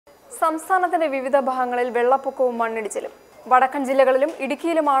സംസ്ഥാനത്തിന്റെ വിവിധ ഭാഗങ്ങളിൽ വെള്ളപ്പൊക്കവും മണ്ണിടിച്ചിലും വടക്കൻ ജില്ലകളിലും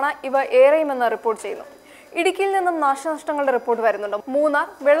ഇടുക്കിയിലുമാണ് ഇവ ഏറെയുമെന്ന് റിപ്പോർട്ട് ചെയ്യുന്നു. ഇടുക്കിയിൽ നിന്നും നാശനഷ്ടങ്ങളുടെ റിപ്പോർട്ട് വരുന്നുണ്ട്. മൂന്നാർ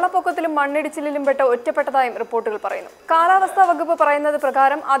വെള്ളപ്പൊക്കത്തിലും മണ്ണിടിച്ചിലിലും പെട്ട് ഒറ്റപ്പെട്ടതായും റിപ്പോർട്ടുകൾ പറയുന്നു. കാലാവസ്ഥാ വകുപ്പ് പറയുന്നത്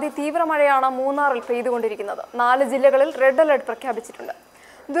പ്രകാരം അതിതീവ്ര മഴയാണ് മൂന്നാറിൽ പെയ്തുകൊണ്ടിരിക്കുന്നത്. 4 ജില്ലകളിൽ റെഡ് അലർട്ട് പ്രഖ്യാപിച്ചിട്ടുണ്ട്.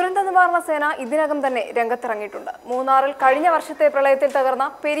 ദുരന്ത നിവാരണ സേന ഇതിനകം തന്നെ രംഗത്തിറങ്ങിയിട്ടുണ്ട്. മൂന്നാറിൽ കഴിഞ്ഞ വർഷത്തെ പ്രളയത്തിൽ തകർന്ന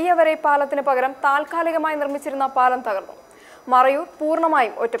പെരിയവരൈ പാലത്തിന് പകരം താൽക്കാലികമായി നിർമ്മിച്ചിരുന്ന പാലം തകർന്നു. മറയൂർ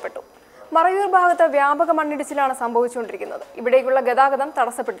പൂർണ്ണമായും ഒറ്റപ്പെട്ടു. മറയൂർ ഭാഗത്ത് വ്യാപക മണ്ണിടിച്ചിലാണ് സംഭവിച്ചുകൊണ്ടിരിക്കുന്നത്. ഇവിടേക്കുള്ള ഗതാഗതം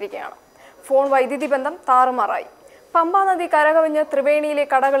തടസ്സപ്പെട്ടിരിക്കുകയാണ്. ഫോൺ വൈദ്യുതി ബന്ധം താറുമാറായി. പമ്പാ നദി കരകവിഞ്ഞ് ത്രിവേണിയിലെ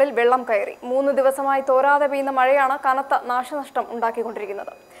കടകളിൽ വെള്ളം കയറി. 3 ദിവസമായി തോരാതെ പെയ്യുന്ന മഴയാണ് കനത്ത നാശനഷ്ടം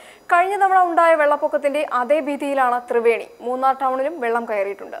ഉണ്ടാക്കിക്കൊണ്ടിരിക്കുന്നത്. കഴിഞ്ഞ തവണ ഉണ്ടായ വെള്ളപ്പൊക്കത്തിന്റെ അതേ ഭീതിയിലാണ് ത്രിവേണി. മൂന്നാർ ടൗണിലും വെള്ളം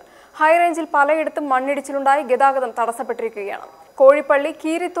കയറിയിട്ടുണ്ട്. ഹൈറേഞ്ചിൽ പലയിടത്തും മണ്ണിടിച്ചിലുണ്ടായി ഗതാഗതം തടസ്സപ്പെട്ടിരിക്കുകയാണ്. കോഴിപ്പള്ളി,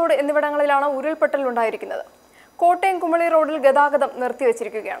 കീരിത്തോട് എന്നിവിടങ്ങളിലാണ് ഉരുൾപൊട്ടലുണ്ടായിരിക്കുന്നത്. കോട്ടയം കുമളി റോഡിൽ ഗതാഗതം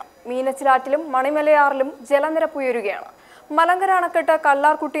നിർത്തിവച്ചിരിക്കുകയാണ്. മീനച്ചിലാറ്റിലും മണിമലയാറിലും ജലനിരപ്പ് ഉയരുകയാണ്. മലങ്കര അണക്കെട്ട്,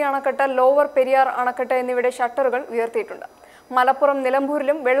 കല്ലാർകുട്ടി അണക്കെട്ട്, ലോവർ പെരിയാർ അണക്കെട്ട് എന്നിവയുടെ ഷട്ടറുകൾ ഉയർത്തിയിട്ടുണ്ട്. മലപ്പുറം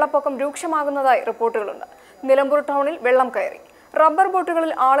നിലമ്പൂരിലും വെള്ളപ്പൊക്കം രൂക്ഷമാകുന്നതായി റിപ്പോർട്ടുകളുണ്ട്. നിലമ്പൂർ ടൗണിൽ വെള്ളം കയറി. റബ്ബർ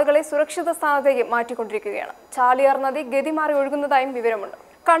ബോട്ടുകളിൽ ആളുകളെ സുരക്ഷിത സ്ഥാനത്തേക്ക് മാറ്റിക്കൊണ്ടിരിക്കുകയാണ്. ചാലിയാർ നദി ഗതിമാറി ഒഴുകുന്നതായും വിവരമുണ്ട്.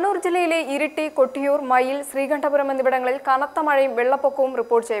 കണ്ണൂർ ജില്ലയിലെ ഇരിട്ടി, കൊട്ടിയൂർ, മയ്യിൽ, ശ്രീകണ്ഠപുരം എന്നിവിടങ്ങളിൽ കനത്ത മഴയും വെള്ളപ്പൊക്കവും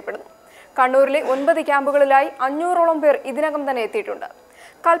റിപ്പോർട്ട് ചെയ്യപ്പെടുന്നു. കണ്ണൂരിലെ 9 ക്യാമ്പുകളിലായി 500ഓളം പേർ ഇതിനകം തന്നെ എത്തിയിട്ടുണ്ട്.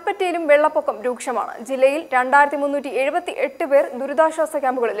 കൽപ്പറ്റയിലും വെള്ളപ്പൊക്കം രൂക്ഷമാണ്. ജില്ലയിൽ 2378 പേർ ദുരിതാശ്വാസ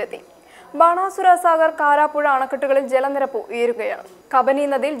ക്യാമ്പുകളിലെത്തി. ബാണാസുര സാഗർ, കാരാപ്പുഴ അണക്കെട്ടുകളിൽ ജലനിരപ്പ് ഉയരുകയാണ്. കബനി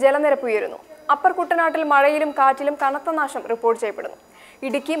നദിയിൽ ജലനിരപ്പ് ഉയരുന്നു. അപ്പർ കുട്ടനാട്ടിൽ മഴയിലും കാറ്റിലും കനത്ത നാശം റിപ്പോർട്ട് ചെയ്യപ്പെടുന്നു.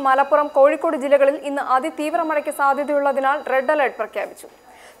 ഇടുക്കി, മലപ്പുറം, കോഴിക്കോട് ജില്ലകളിൽ ഇന്ന് അതിതീവ്ര മഴയ്ക്ക് സാധ്യതയുള്ളതിനാൽ റെഡ് അലർട്ട് പ്രഖ്യാപിച്ചു.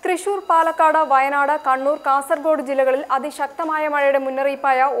 തൃശൂർ, പാലക്കാട്, വയനാട്, കണ്ണൂർ, കാസർഗോഡ് ജില്ലകളിൽ അതിശക്തമായ മഴയുടെ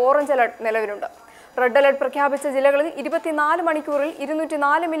മുന്നറിയിപ്പായ ഓറഞ്ച് അലർട്ട് നിലവിലുണ്ട്. റെഡ് അലർട്ട് പ്രഖ്യാപിച്ച ജില്ലകളിൽ 24 മണിക്കൂറിൽ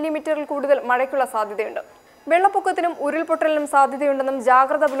 204 മില്ലിമീറ്ററിൽ കൂടുതൽ മഴയ്ക്കുള്ള സാധ്യതയുണ്ട്. വെള്ളപ്പൊക്കത്തിനും ഉരുൾപൊട്ടലിനും സാധ്യതയുണ്ടെന്നും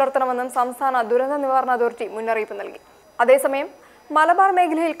ജാഗ്രത പുലർത്തണമെന്നും സംസ്ഥാന ദുരന്ത നിവാരണ അതോറിറ്റി മുന്നറിയിപ്പ് നൽകി. അതേസമയം മലബാർ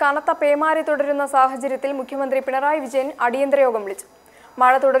മേഖലയിൽ കനത്ത പേമാരി തുടരുന്ന സാഹചര്യത്തിൽ മുഖ്യമന്ത്രി പിണറായി വിജയൻ അടിയന്തര യോഗം വിളിച്ചു.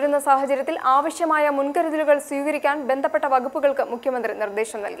 മഴ തുടരുന്ന സാഹചര്യത്തിൽ ആവശ്യമായ മുൻകരുതലുകൾ സ്വീകരിക്കാൻ ബന്ധപ്പെട്ട വകുപ്പുകൾക്ക് മുഖ്യമന്ത്രി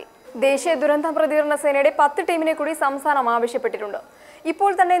നിർദ്ദേശം നൽകി. ദേശീയ ദുരന്ത പ്രതികരണ സേനയുടെ 10 ടീമിനെ കൂടി സംസ്ഥാനം ആവശ്യപ്പെട്ടിട്ടുണ്ട്.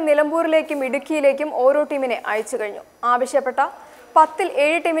 ഇപ്പോൾ തന്നെ നിലമ്പൂരിലേക്കും ഇടുക്കിയിലേക്കും ഓരോ ടീമിനെ അയച്ചു കഴിഞ്ഞു. ആവശ്യപ്പെട്ട 10ൽ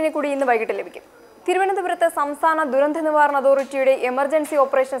 7 ടീമിനെ കൂടി ഇന്ന് വൈകിട്ട് ലഭിക്കും. തിരുവനന്തപുരത്ത് സംസ്ഥാന ദുരന്ത നിവാരണ അതോറിറ്റിയുടെ എമർജൻസി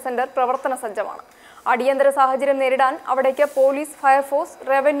ഓപ്പറേഷൻ സെന്റർ പ്രവർത്തന സജ്ജമാണ്. അടിയന്തര സാഹചര്യം നേരിടാൻ അവിടേക്ക് പോലീസ്, ഫയർഫോഴ്സ്,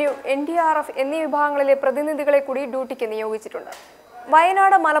 റവന്യൂ, NDRF എന്നീ വിഭാഗങ്ങളിലെ പ്രതിനിധികളെ കൂടി ഡ്യൂട്ടിക്ക് നിയോഗിച്ചിട്ടുണ്ട്.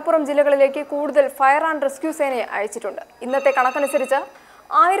 വയനാട്, മലപ്പുറം ജില്ലകളിലേക്ക് കൂടുതൽ ഫയർ ആൻഡ് റെസ്ക്യൂ സേനയെ അയച്ചിട്ടുണ്ട്. ഇന്നത്തെ കണക്കനുസരിച്ച്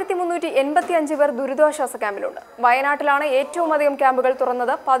 1385 പേർ ദുരിതാശ്വാസ ക്യാമ്പിലുണ്ട്. വയനാട്ടിലാണ് ഏറ്റവും അധികം ക്യാമ്പുകൾ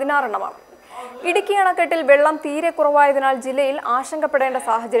തുറന്നത്, 16 എണ്ണമാണ്. ഇടുക്കി അണക്കെട്ടിൽ വെള്ളം തീരെ കുറവായതിനാൽ ജില്ലയിൽ ആശങ്കപ്പെടേണ്ട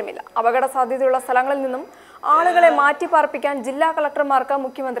സാഹചര്യമില്ല. അപകട സാധ്യതയുള്ള സ്ഥലങ്ങളിൽ നിന്നും ആളുകളെ മാറ്റിപ്പാർപ്പിക്കാൻ ജില്ലാ കളക്ടർമാർക്ക്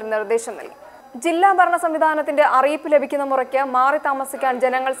മുഖ്യമന്ത്രി നിർദ്ദേശം നൽകി. ജില്ലാ ഭരണ സംവിധാനത്തിന്റെ അറിയിപ്പ് ലഭിക്കുന്ന മുറയ്ക്ക് മാറി താമസിക്കാൻ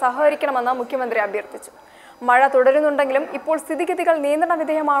ജനങ്ങൾ സഹകരിക്കണമെന്ന് മുഖ്യമന്ത്രി അഭ്യർത്ഥിച്ചു. മഴ തുടരുന്നുണ്ടെങ്കിലും ഇപ്പോൾ സ്ഥിതിഗതികൾ നിയന്ത്രണ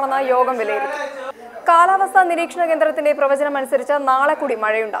വിധേയമാണെന്ന് യോഗം വിലയിരുത്തി. കാലാവസ്ഥാ നിരീക്ഷണ കേന്ദ്രത്തിന്റെ പ്രവചനമനുസരിച്ച് നാളെ കൂടി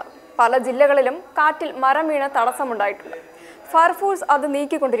മഴയുണ്ടാകും. പല ജില്ലകളിലും കാറ്റിൽ മരം വീണ് തടസ്സമുണ്ടായിട്ടുണ്ട്. ഫയർഫോഴ്സ് അത്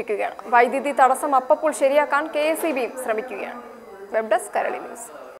നീക്കിക്കൊണ്ടിരിക്കുകയാണ്. വൈദ്യുതി തടസ്സം അപ്പോൾ ശരിയാക്കാൻ KSEBയും ശ്രമിക്കുകയാണ്. Web desk കരളി news.